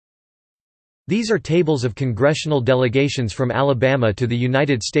These are tables of congressional delegations from Alabama to the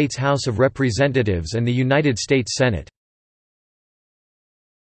United States House of Representatives and the United States Senate.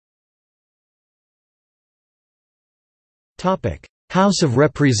 House of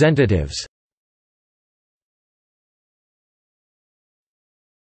Representatives.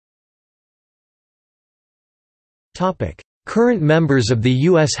 Current members of the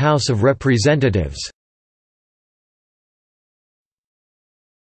U.S. House of Representatives.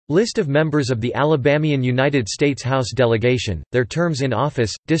 List of members of the Alabamian United States House delegation, their terms in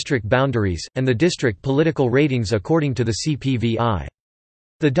office, district boundaries, and the district political ratings according to the CPVI.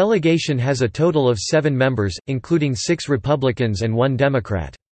 The delegation has a total of 7 members, including 6 Republicans and 1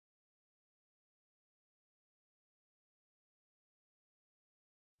 Democrat.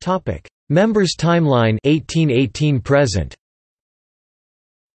 Members timeline 1818 present.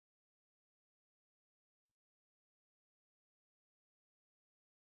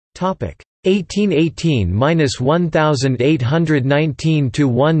 Topic 1818 - 1819 to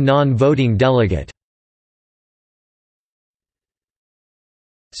 1 non-voting delegate.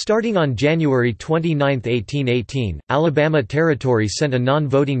 Starting on January 29, 1818, Alabama Territory sent a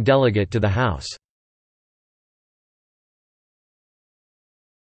non-voting delegate to the House.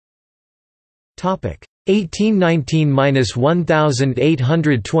 Topic 1819 -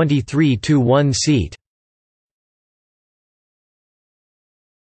 1823 to 1 seat.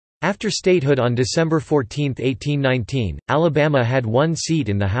 After statehood on December 14, 1819, Alabama had 1 seat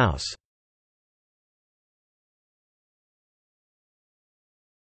in the House.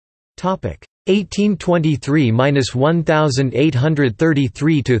 Topic 1823 -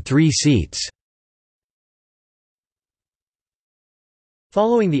 1833 to 3 seats.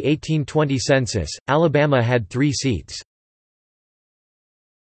 Following the 1820 census, Alabama had 3 seats.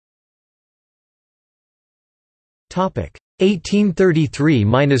 Topic 1833 -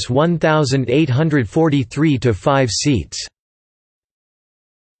 1843 to 5 seats.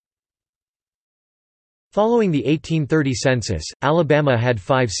 Following the 1830 census, Alabama had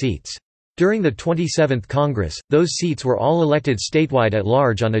 5 seats. During the 27th Congress, those seats were all elected statewide at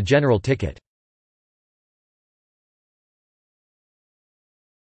large on a general ticket.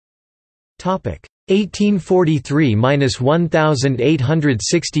 Topic 1843 -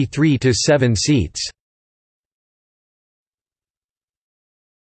 1863 to 7 seats.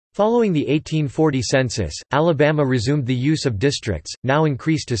 Following the 1840 census, Alabama resumed the use of districts, now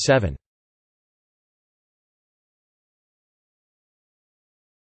increased to 7.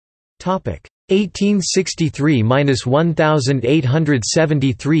 Topic 1863 -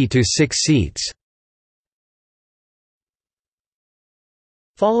 1873 to 6 seats.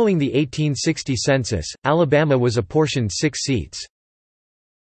 Following the 1860 census, Alabama was apportioned 6 seats.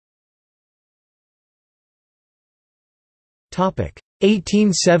 Topic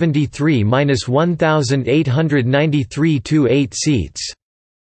 1873 - 1893 to 8 seats.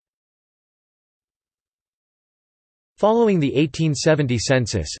 Following the 1870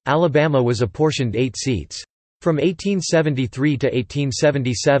 census, Alabama was apportioned 8 seats. From 1873 to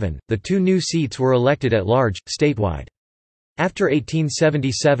 1877, the 2 new seats were elected at large, statewide. After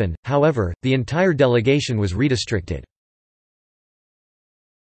 1877, however, the entire delegation was redistricted.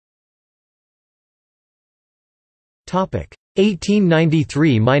 Topic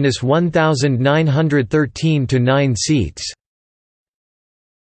 1893 - 1913 to 9 seats.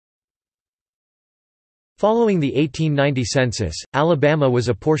 Following the 1890 census, Alabama was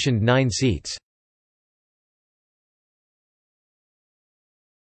apportioned 9 seats.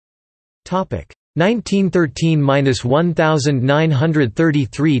 Topic 1913 -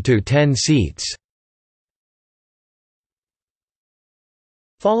 1933 to 10 seats.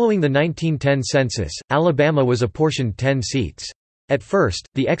 Following the 1910 census, Alabama was apportioned 10 seats. At first,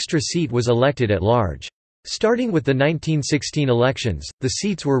 the extra seat was elected at large. Starting with the 1916 elections, the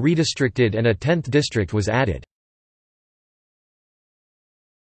seats were redistricted and a 10th district was added.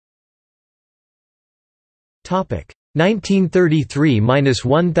 Topic 1933 -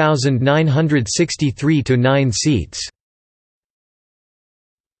 1963 to 9 seats.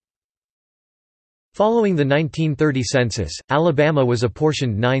 Following the 1930 census, Alabama was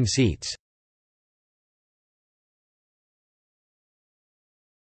apportioned 9 seats.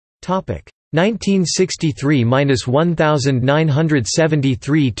 Topic 1963 -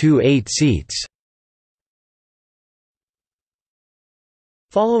 1973 to 8 seats.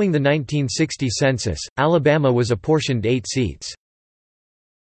 Following the 1960 census, Alabama was apportioned 8 seats.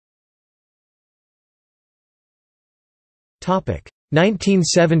 Topic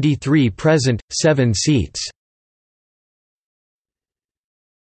 1973 present, 7 seats.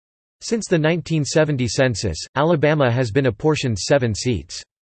 Since the 1970 census, Alabama has been apportioned 7 seats.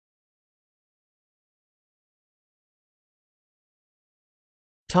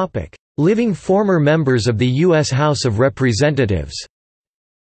 Living former members of the U.S. House of Representatives.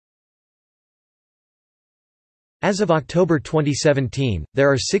 As of October 2017,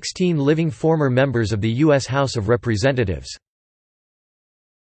 there are 16 living former members of the U.S. House of Representatives.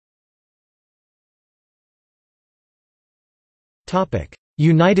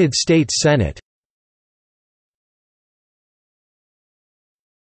 United States Senate.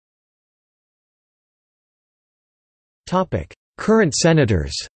 Current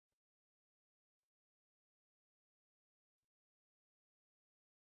senators.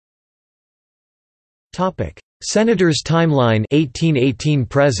 Senators timeline 1818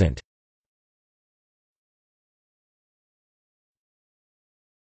 present.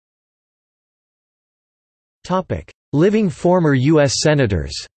 Living former U.S.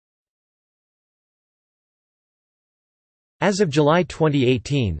 Senators. As of July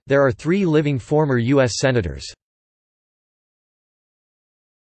 2018, there are 3 living former U.S. Senators.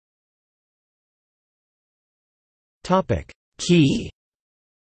 Key.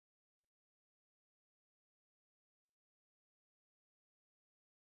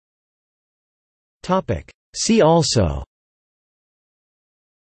 See also: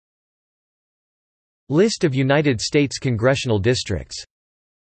 List of United States congressional districts.